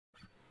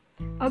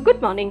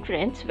Good morning,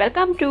 friends.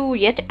 Welcome to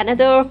yet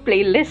another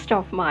playlist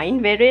of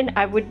mine wherein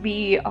I would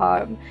be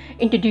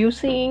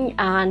introducing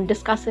and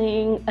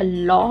discussing a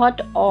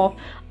lot of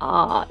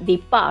the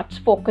parts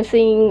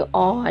focusing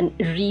on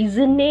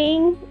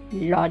reasoning,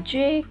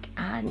 logic,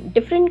 and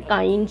different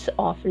kinds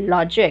of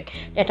logic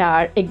that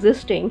are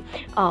existing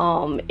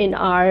in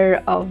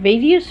our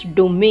various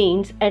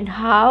domains and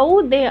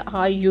how they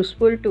are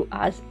useful to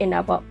us in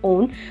our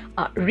own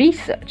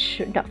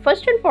research. Now,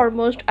 first and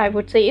foremost, I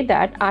would say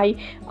that I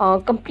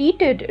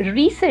completed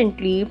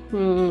recently,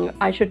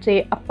 I should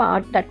say, a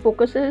part that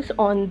focuses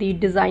on the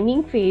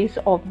designing phase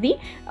of the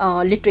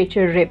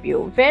literature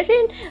review,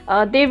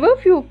 wherein there were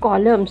few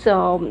columns,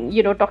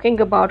 talking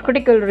about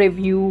critical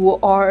review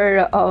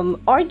or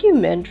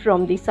argument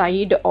from the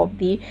side of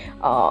the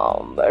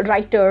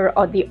writer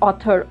or the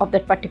author of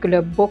that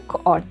particular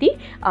book or the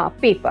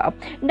paper.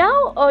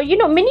 Now,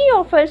 many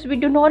of us, we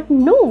do not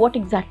know what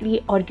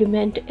exactly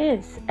argument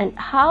is and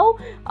how,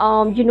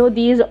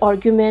 these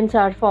arguments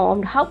are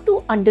formed, how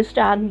to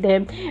understand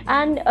them.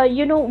 And,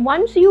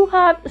 once you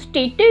have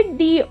stated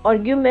the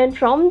argument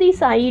from the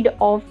side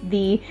of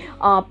the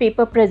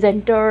paper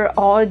presenter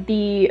or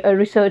the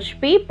research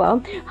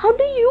paper, how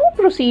do you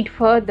proceed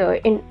further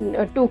in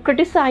to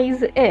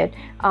criticize it?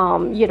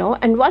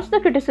 And once the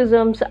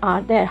criticisms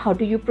are there, how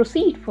do you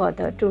proceed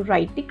further to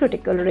write the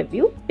critical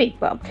review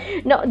paper?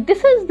 Now,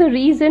 this is the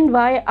reason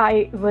why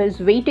I was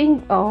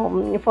waiting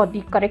for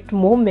the correct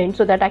moment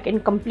so that I can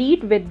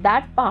complete with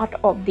that part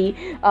of the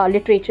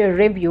literature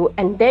review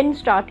and then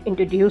start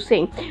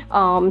introducing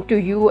to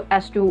you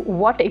as to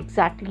what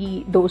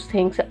exactly those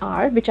things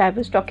are, which I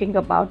was talking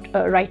about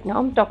right now.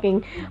 I'm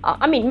talking,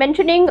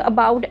 mentioning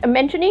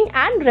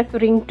and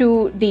referring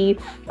to the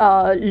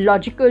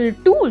logical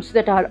tools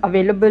that are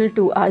available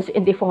to us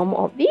in the form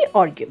of the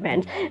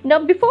arguments. Now,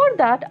 before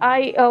that,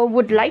 I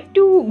would like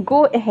to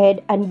go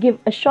ahead and give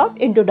a short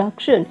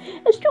introduction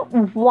as to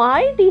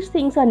why these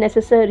things are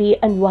necessary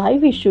and why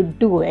we should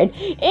do it.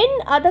 In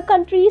other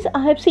countries,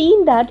 I have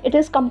seen that it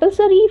is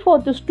compulsory for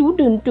the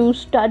student to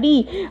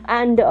study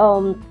and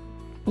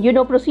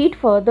proceed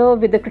further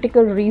with the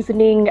critical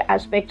reasoning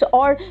aspects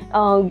or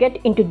get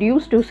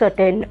introduced to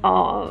certain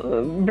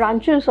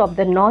branches of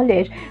the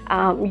knowledge,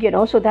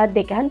 so that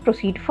they can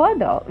proceed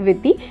further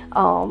with the,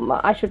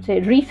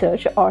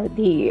 research or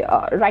the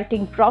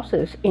writing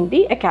process in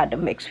the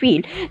academics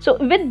field. So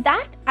with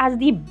that as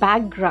the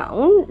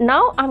background,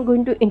 now I'm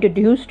going to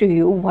introduce to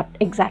you what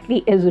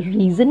exactly is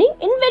reasoning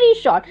in very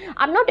short.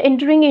 I'm not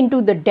entering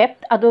into the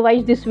depth,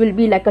 otherwise this will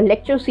be like a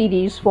lecture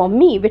series for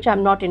me, which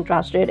I'm not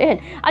interested in.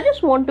 I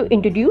just want to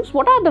introduce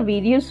what are the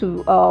various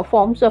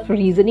forms of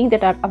reasoning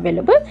that are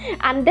available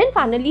and then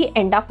finally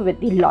end up with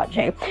the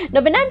logic.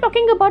 Now, when I'm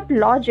talking about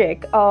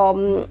logic,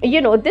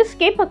 this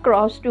came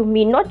across to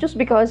me not just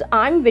because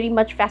I'm very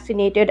much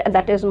fascinated and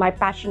that is my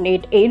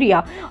passionate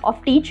area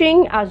of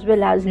teaching as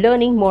well as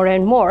learning more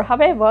and more.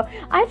 However,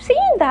 I've seen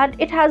that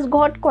it has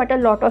got quite a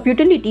lot of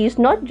utilities,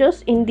 not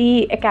just in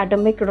the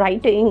academic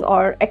writing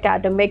or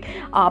academic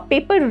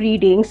paper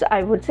readings,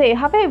 I would say.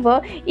 However,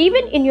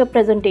 even in your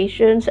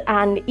presentations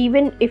and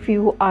even if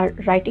you are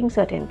writing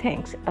certain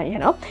things,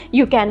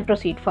 you can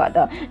proceed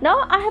further.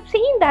 Now, I have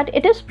seen that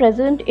it is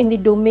present in the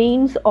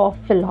domains of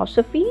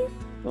philosophy,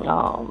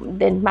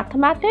 then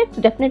mathematics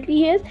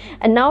definitely is,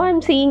 and now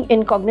I'm seeing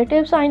in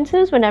cognitive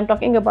sciences. When I'm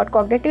talking about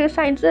cognitive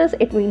sciences,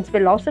 it means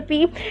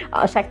philosophy,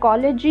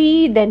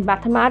 psychology, then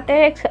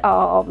mathematics,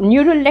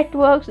 neural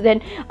networks.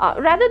 Then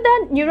rather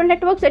than neural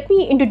networks, let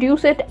me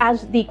introduce it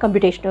as the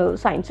computational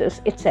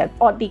sciences itself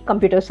or the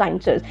computer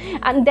sciences.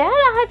 And there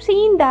I have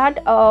seen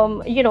that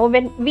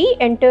when we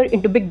enter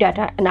into big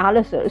data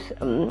analysis,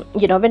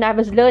 when I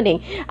was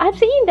learning, I've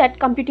seen that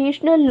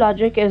computational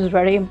logic is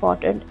very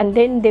important, and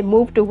then they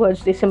move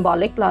towards the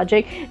symbolic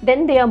logic,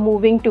 then they are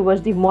moving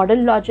towards the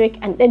model logic,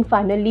 and then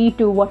finally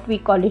to what we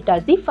call it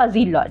as the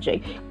fuzzy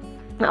logic.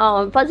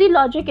 Fuzzy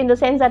logic in the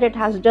sense that it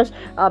has just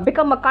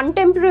become a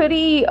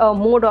contemporary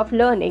mode of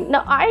learning.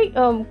 Now, I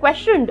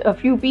questioned a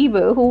few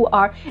people who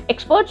are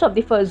experts of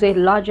the fuzzy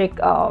logic,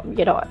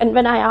 and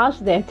when I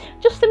asked them,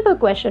 just simple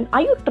question,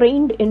 are you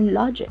trained in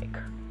logic?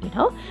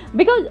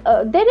 Because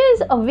there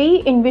is a way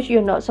in which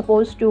you're not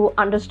supposed to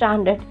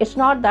understand it. It's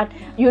not that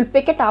you'll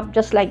pick it up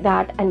just like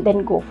that and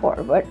then go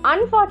forward.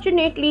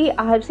 Unfortunately,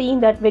 I have seen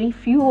that very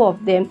few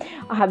of them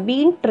have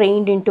been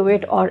trained into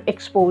it or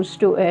exposed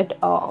to it,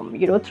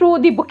 through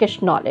the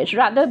bookish knowledge,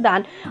 rather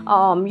than,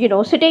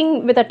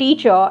 sitting with a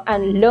teacher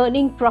and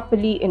learning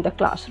properly in the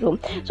classroom.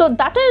 So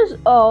that is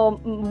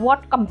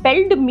what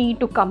compelled me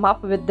to come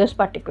up with this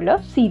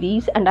particular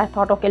series, and I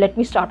thought, okay, let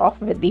me start off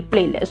with the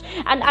playlist.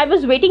 And I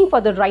was waiting for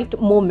the right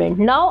moment.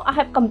 Now I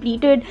have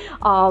completed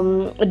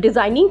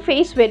designing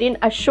phase, wherein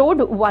I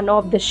showed one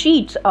of the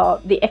sheets,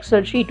 the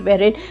Excel sheet,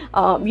 wherein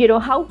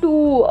how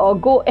to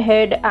go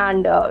ahead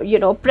and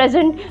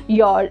present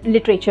your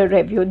literature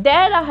review.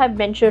 There I have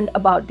mentioned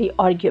about the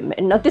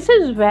argument. Now this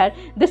is where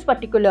this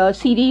particular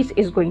series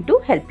is going to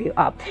help you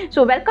out.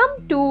 So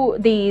welcome to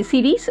the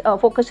series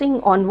focusing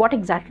on what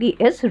exactly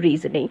is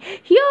reasoning.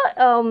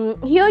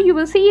 Here you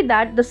will see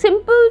that the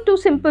simple to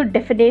simple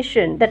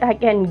definition that I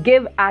can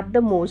give at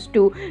the most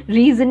to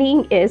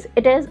reasoning is,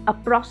 it is a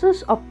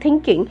process of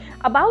thinking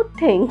about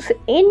things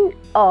in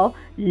a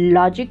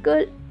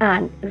logical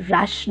and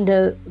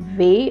rational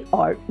way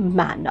or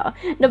manner.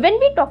 Now when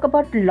we talk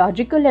about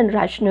logical and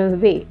rational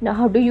way, now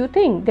how do you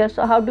think?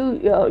 How do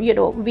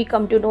we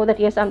come to know that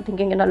yes, I'm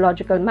thinking in a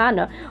logical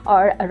manner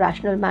or a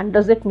rational manner?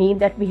 Does it mean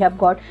that we have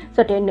got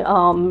certain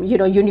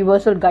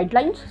universal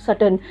guidelines,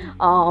 certain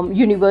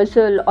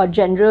universal or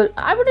general,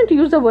 I wouldn't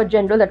use the word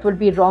general, that would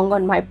be wrong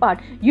on my part,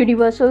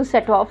 universal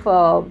set of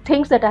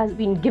things that has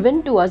been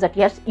given to us that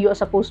yes, you are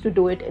supposed to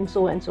do it in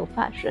so and so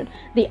fashion?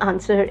 The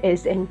answer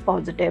is in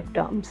positive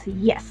terms,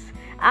 yes.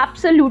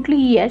 Absolutely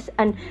yes.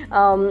 And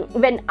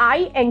when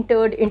I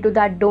entered into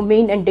that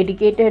domain and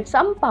dedicated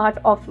some part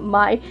of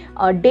my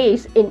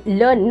days in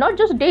learn, not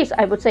just days,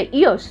 I would say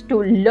years,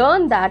 to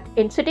learn that,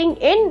 in sitting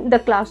in the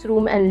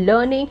classroom and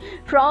learning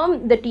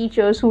from the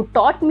teachers who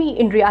taught me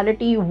in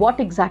reality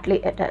what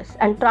exactly it is.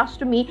 And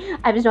trust me,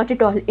 I was not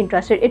at all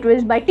interested. It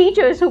was my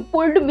teachers who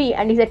pulled me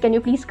and he said, can you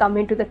please come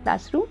into the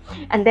classroom?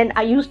 And then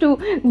I used to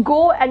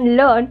go and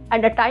learn,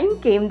 and a time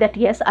came that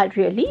yes, I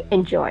really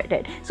enjoyed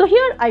it. So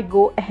here I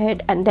go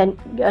ahead and then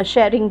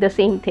sharing the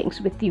same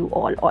things with you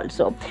all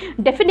also.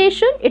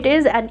 Definition: it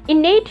is an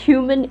innate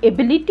human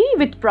ability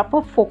with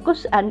proper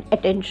focus and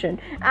attention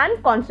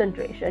and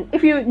concentration.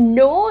 If you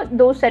know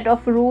those set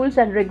of rules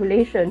and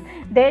regulation,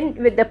 then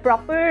with the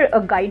proper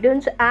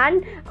guidance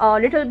and a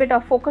little bit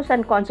of focus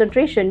and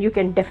concentration, you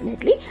can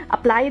definitely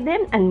apply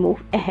them and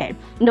move ahead.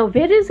 Now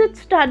where is it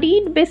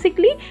studied?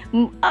 Basically,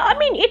 I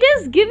mean, it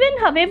is given,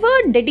 however,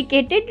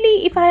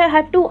 dedicatedly, if I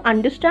have to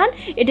understand,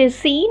 it is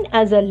seen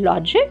as a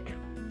logic,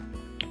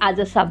 as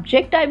a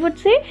subject, I would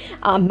say.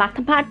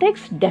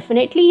 Mathematics,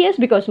 definitely yes,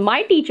 because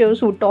my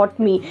teachers who taught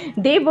me,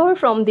 they were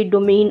from the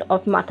domain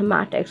of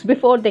mathematics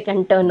before they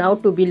can turn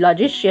out to be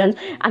logicians,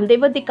 and they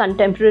were the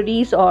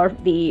contemporaries or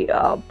the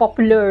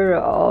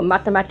popular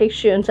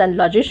mathematicians and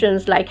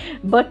logicians like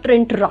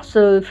Bertrand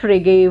Russell,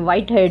 Frege,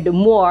 Whitehead,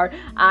 Moore,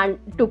 and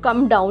to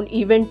come down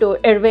even to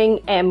Irving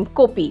M.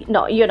 Copy.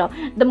 Now,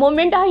 the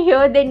moment I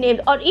hear their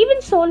names, or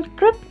even Sol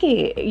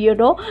Kripke,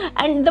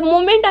 and the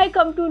moment I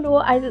come to know,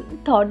 I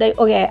thought that,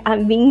 okay,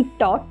 I'm being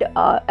taught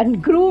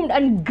and groomed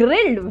and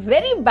grilled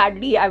very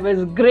badly. I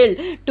was grilled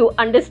to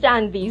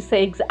understand these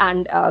things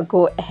and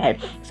go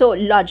ahead. So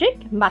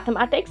logic,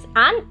 mathematics,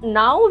 and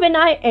now when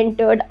I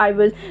entered, I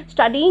was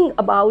studying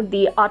about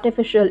the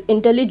artificial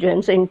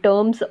intelligence in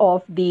terms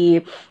of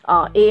the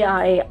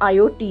AI,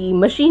 IoT,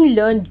 machine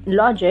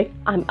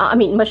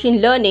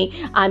learning.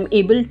 I'm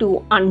able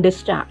to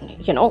understand,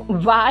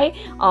 why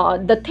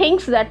the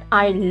things that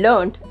I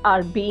learned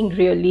are being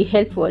really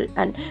helpful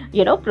and,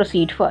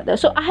 proceed further.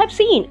 So I have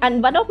seen,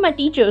 and one of my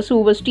teachers who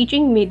was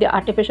teaching me the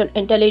artificial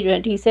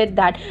intelligence, he said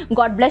that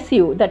God bless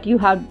you that you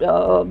have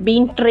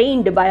been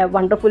trained by a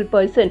wonderful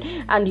person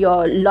and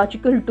your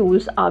logical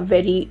tools are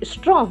very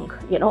strong,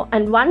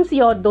 and once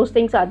those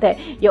things are there,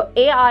 your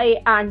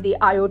AI and the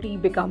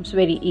IoT becomes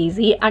very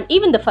easy, and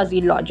even the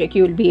fuzzy logic,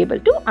 you will be able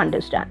to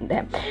understand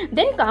them.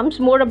 Then comes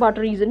more about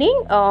reasoning.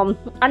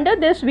 Under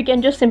this, we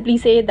can just simply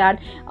say that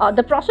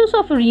the process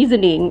of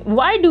reasoning,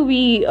 why do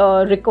we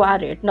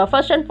require it? Now,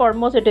 first and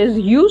foremost, it is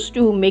used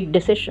to make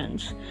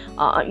decisions.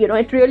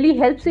 It really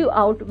helps you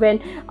out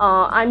when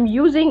I'm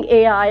using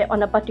AI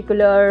on a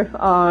particular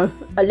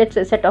let's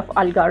say set of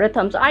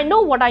algorithms. I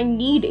know what I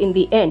need in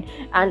the end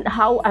and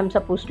how I'm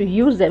supposed to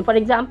use them. For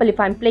example, if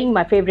I'm playing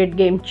my favorite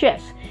game,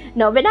 chess.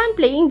 Now when I'm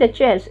playing the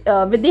chess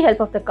with the help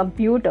of the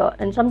computer,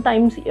 and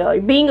sometimes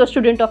being a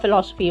student of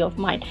philosophy of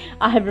mine,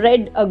 I have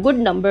read a good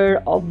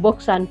number of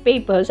books and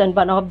papers, and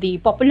one of the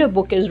popular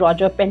book is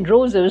Roger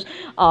Penrose's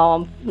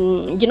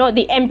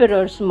The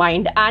Emperor's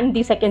Mind, and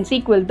the second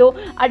sequel, though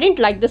I didn't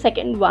like the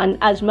second one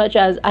as much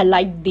as I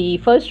liked the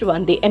first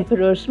one, The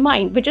Emperor's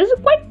Mind, which is a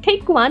quite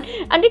thick one,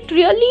 and it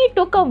really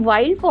took a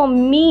while for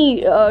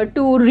me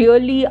to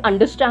really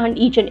understand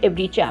each and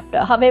every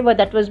chapter. However,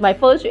 that was my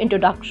first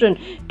introduction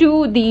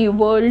to the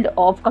world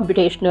of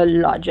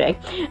computational logic,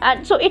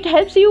 and so it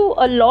helps you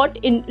a lot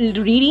in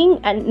reading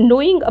and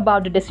knowing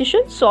about the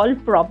decisions,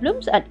 solve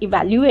problems, and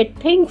evaluate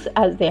things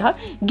as they are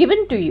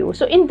given to you.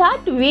 So in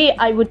that way,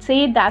 I would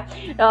say that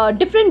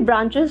different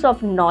branches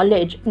of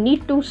knowledge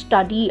need to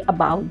study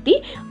about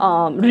the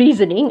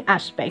reasoning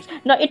aspects.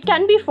 Now it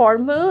can be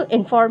formal,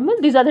 informal.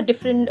 These are the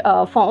different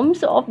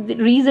forms of the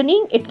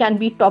reasoning. It can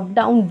be top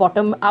down,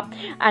 bottom up,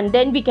 and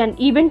then we can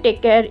even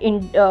take care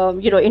in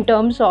in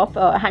terms of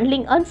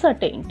handling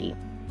uncertainty.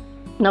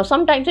 Now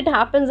sometimes it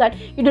happens that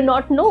you do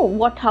not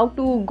know how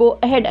to go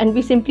ahead, and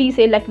we simply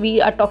say, like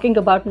we are talking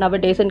about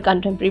nowadays in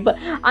contemporary, but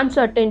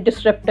uncertain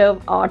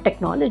disruptive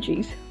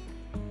technologies.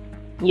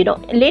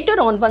 Later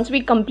on, once we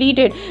complete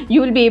it,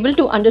 you will be able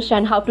to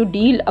understand how to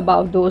deal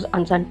about those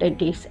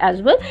uncertainties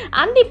as well,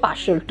 and the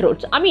partial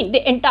truths. I mean,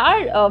 the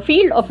entire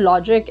field of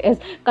logic is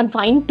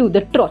confined to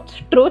the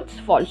truth,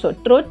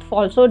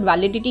 falsehood,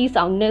 validity,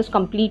 soundness,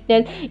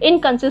 completeness,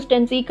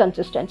 inconsistency,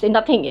 consistency,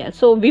 nothing else.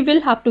 So we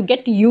will have to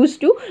get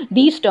used to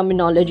these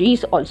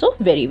terminologies also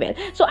very well.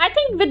 So I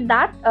think with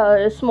that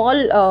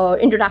small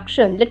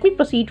introduction, let me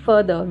proceed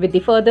further with the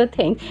further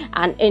things,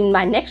 and in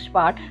my next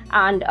part,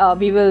 and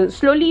we will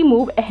slowly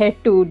move ahead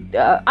to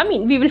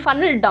we will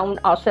funnel down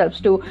ourselves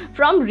to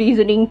from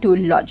reasoning to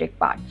logic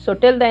part. So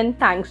till then,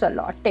 thanks a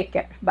lot. Take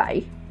care.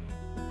 Bye.